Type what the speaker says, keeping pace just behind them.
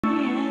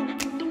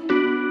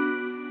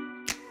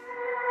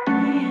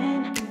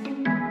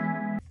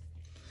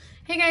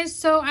Hey guys,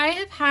 so I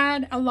have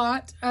had a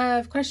lot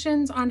of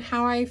questions on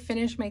how I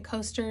finish my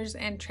coasters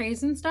and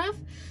trays and stuff.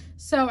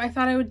 So I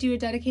thought I would do a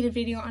dedicated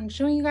video on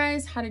showing you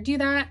guys how to do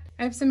that.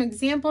 I have some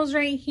examples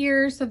right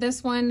here. So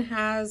this one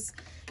has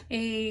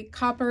a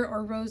copper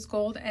or rose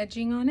gold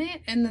edging on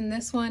it. And then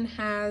this one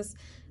has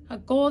a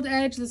gold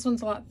edge. This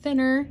one's a lot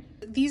thinner.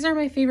 These are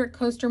my favorite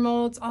coaster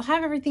molds. I'll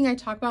have everything I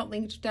talk about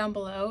linked down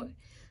below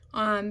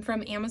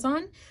from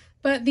Amazon.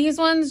 But these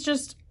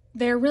ones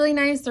they're really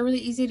nice. They're really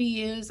easy to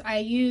use. I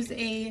use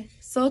a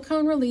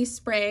silicone release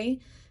spray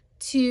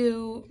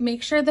to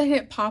make sure that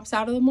it pops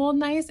out of the mold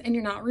nice and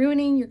you're not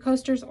ruining your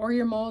coasters or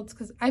your molds,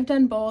 because I've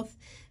done both.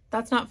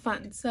 That's not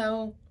fun.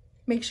 So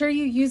make sure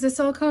you use a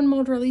silicone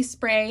mold release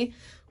spray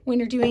when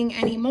you're doing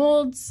any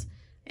molds,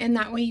 and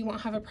that way you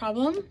won't have a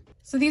problem.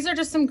 So these are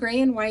just some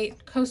gray and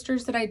white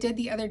coasters that I did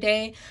the other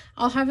day.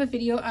 I'll have a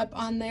video up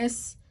on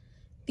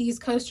these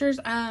coasters.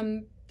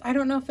 I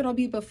don't know if it'll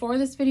be before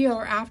this video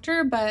or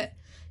after, but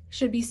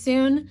should be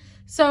soon.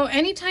 So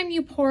anytime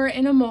you pour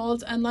in a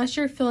mold, unless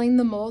you're filling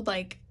the mold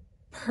like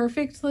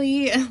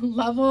perfectly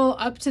level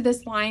up to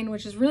this line,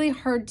 which is really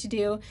hard to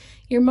do,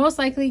 you're most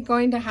likely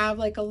going to have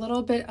like a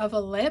little bit of a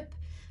lip,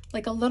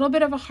 like a little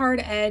bit of a hard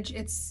edge.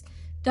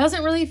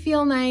 Doesn't really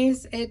feel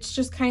nice. It's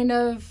just kind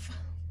of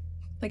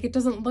like, it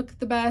doesn't look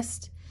the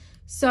best.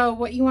 So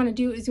what you want to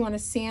do is you want to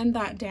sand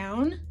that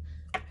down.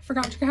 I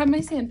forgot to grab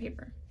my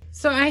sandpaper.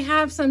 So I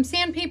have some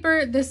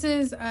sandpaper. This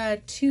is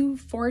a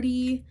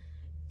 240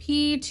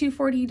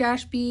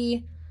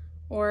 P240-B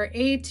or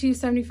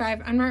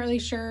A275. I'm not really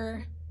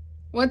sure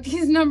what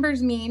these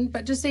numbers mean,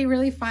 but just a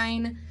really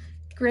fine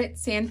grit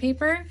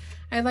sandpaper.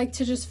 I like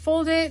to just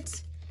fold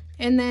it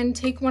and then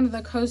take one of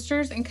the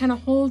coasters and kind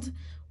of hold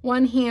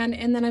one hand,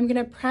 and then I'm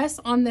going to press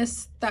on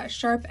that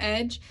sharp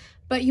edge.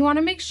 But you want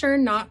to make sure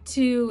not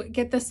to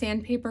get the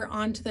sandpaper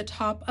onto the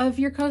top of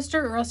your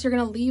coaster, or else you're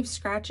going to leave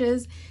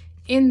scratches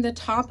in the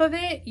top of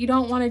it. You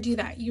don't want to do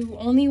that. You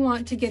only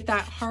want to get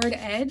that hard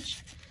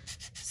edge.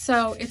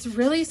 So it's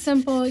really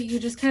simple. You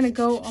just kind of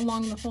go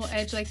along the whole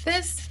edge like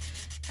this,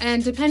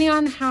 and depending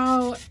on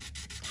how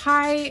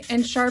high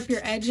and sharp your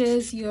edge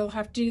is, you'll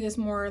have to do this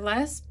more or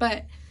less,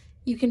 but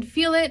you can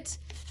feel it.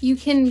 You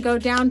can go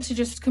down to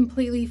just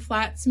completely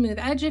flat, smooth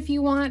edge if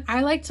you want. I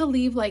like to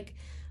leave like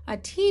a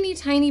teeny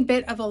tiny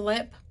bit of a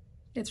lip.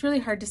 It's really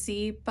hard to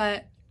see,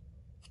 but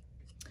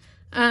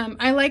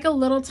I like a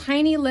little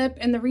tiny lip,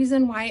 and the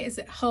reason why is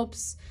it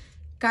helps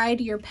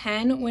guide your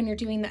pen when you're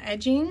doing the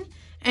edging.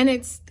 And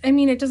it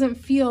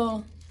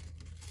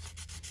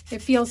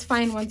feels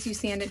fine once you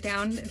sand it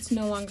down. It's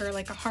no longer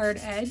like a hard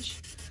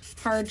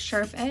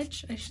sharp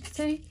edge, I should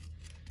say.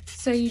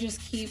 So you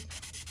just keep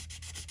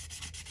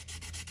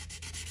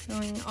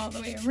going all the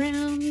way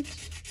around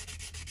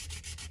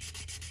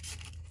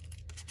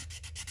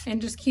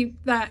and just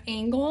keep that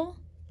angle.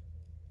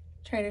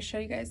 Try to show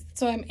you guys.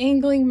 So I'm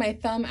angling my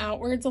thumb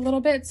outwards a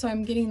little bit, so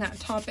I'm getting that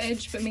top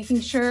edge, but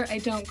making sure I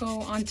don't go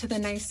onto the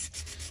nice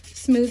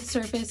smooth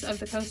surface of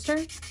the coaster.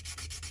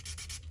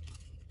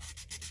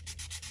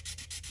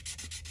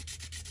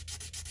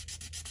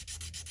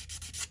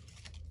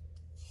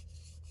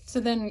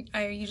 So then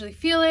I usually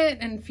feel it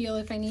and feel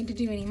if I need to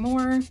do any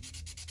more.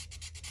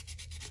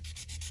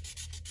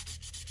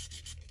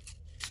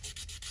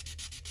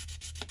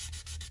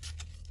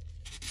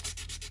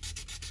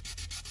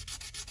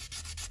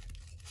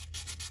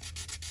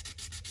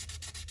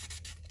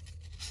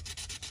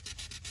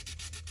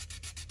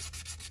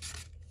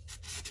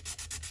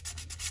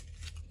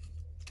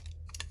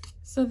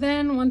 So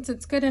then once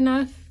it's good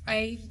enough,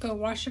 I go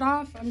wash it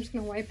off. I'm just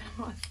gonna wipe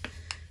it off.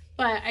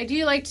 But I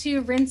do like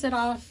to rinse it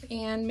off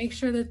and make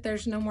sure that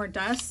there's no more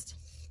dust.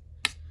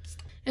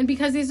 And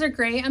because these are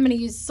gray, I'm gonna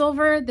use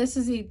silver. This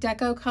is a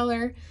Deco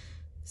Color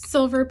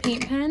silver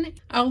paint pen.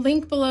 I'll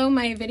link below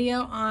my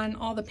video on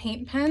all the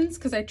paint pens,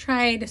 because I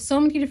tried so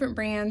many different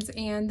brands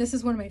and this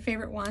is one of my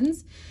favorite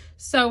ones.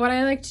 So what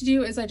I like to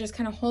do is I just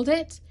kind of hold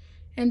it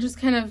and just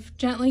kind of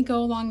gently go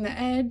along the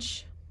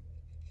edge.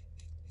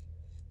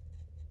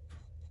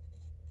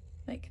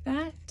 Like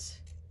that.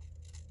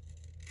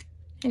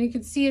 And you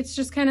can see it's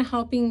just kind of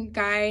helping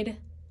guide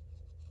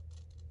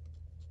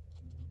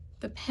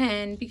the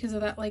pen because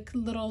of that like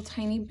little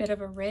tiny bit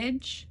of a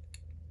ridge.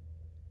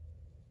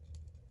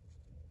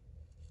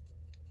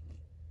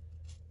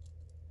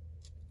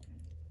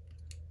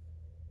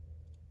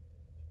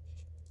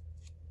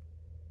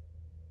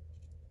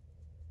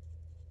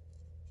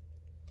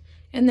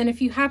 And then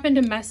if you happen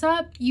to mess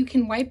up, you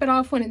can wipe it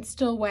off when it's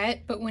still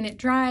wet, but when it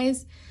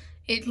dries,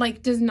 it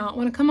like does not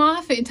want to come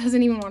off. It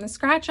doesn't even want to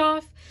scratch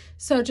off.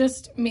 So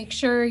just make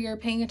sure you're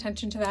paying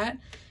attention to that.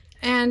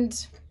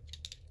 And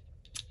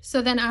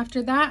so then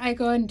after that, I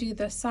go and do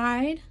the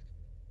side.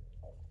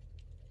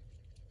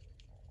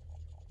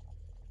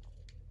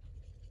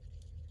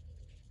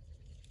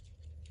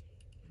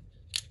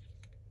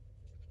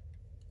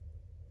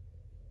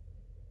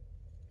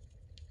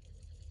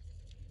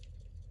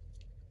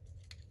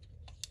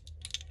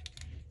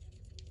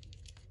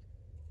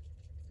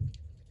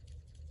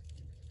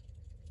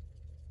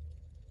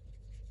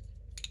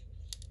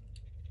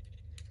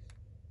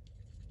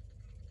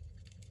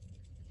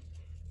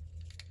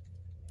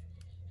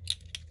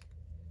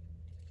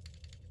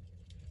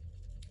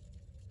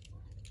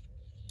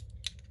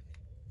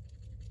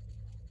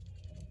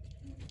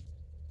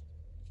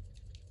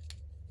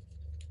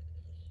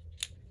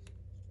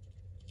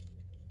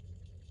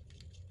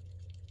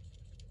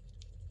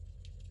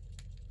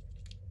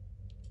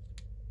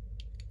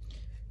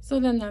 So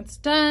then that's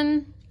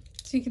done.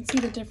 So you can see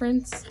the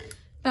difference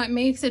that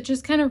makes. It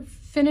just kind of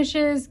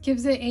finishes,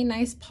 gives it a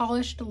nice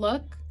polished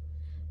look.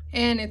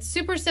 And it's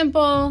super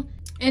simple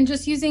and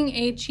just using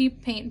a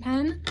cheap paint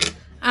pen.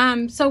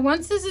 So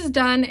once this is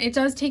done, it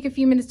does take a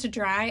few minutes to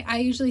dry. I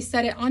usually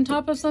set it on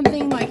top of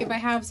something. Like if I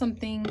have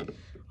something,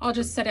 I'll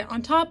just set it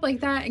on top like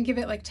that and give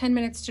it like 10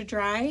 minutes to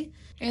dry.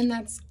 And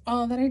that's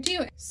all that I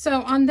do.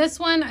 So on this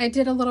one, I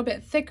did a little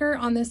bit thicker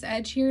on this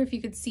edge here, if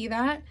you could see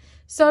that.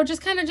 So it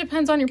just kind of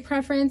depends on your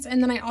preference.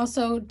 And then I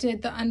also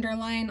did the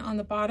underline on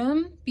the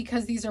bottom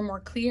because these are more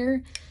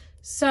clear.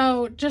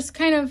 So just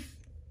kind of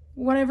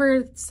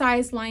whatever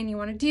size line you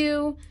want to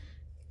do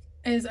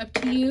is up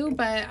to you,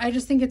 but I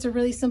just think it's a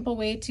really simple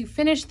way to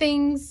finish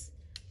things.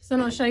 So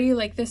then I'll show you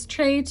like this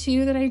tray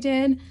too that I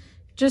did.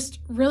 Just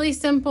really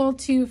simple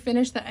to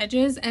finish the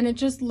edges, and it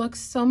just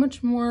looks so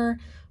much more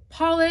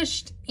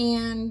polished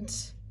and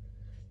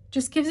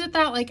just gives it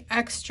that like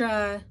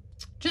extra,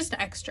 just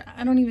extra,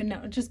 I don't even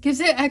know, it just gives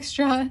it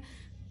extra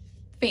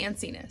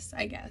fanciness,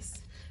 I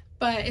guess.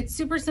 But it's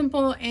super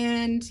simple,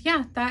 and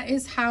yeah, that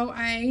is how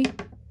I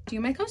do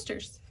my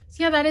coasters.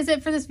 So yeah, that is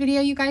it for this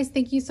video, you guys.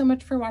 Thank you so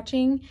much for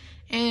watching,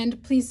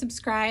 and please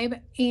subscribe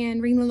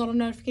and ring the little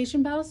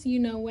notification bell so you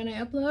know when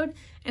I upload,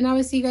 and I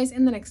will see you guys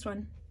in the next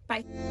one.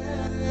 Bye.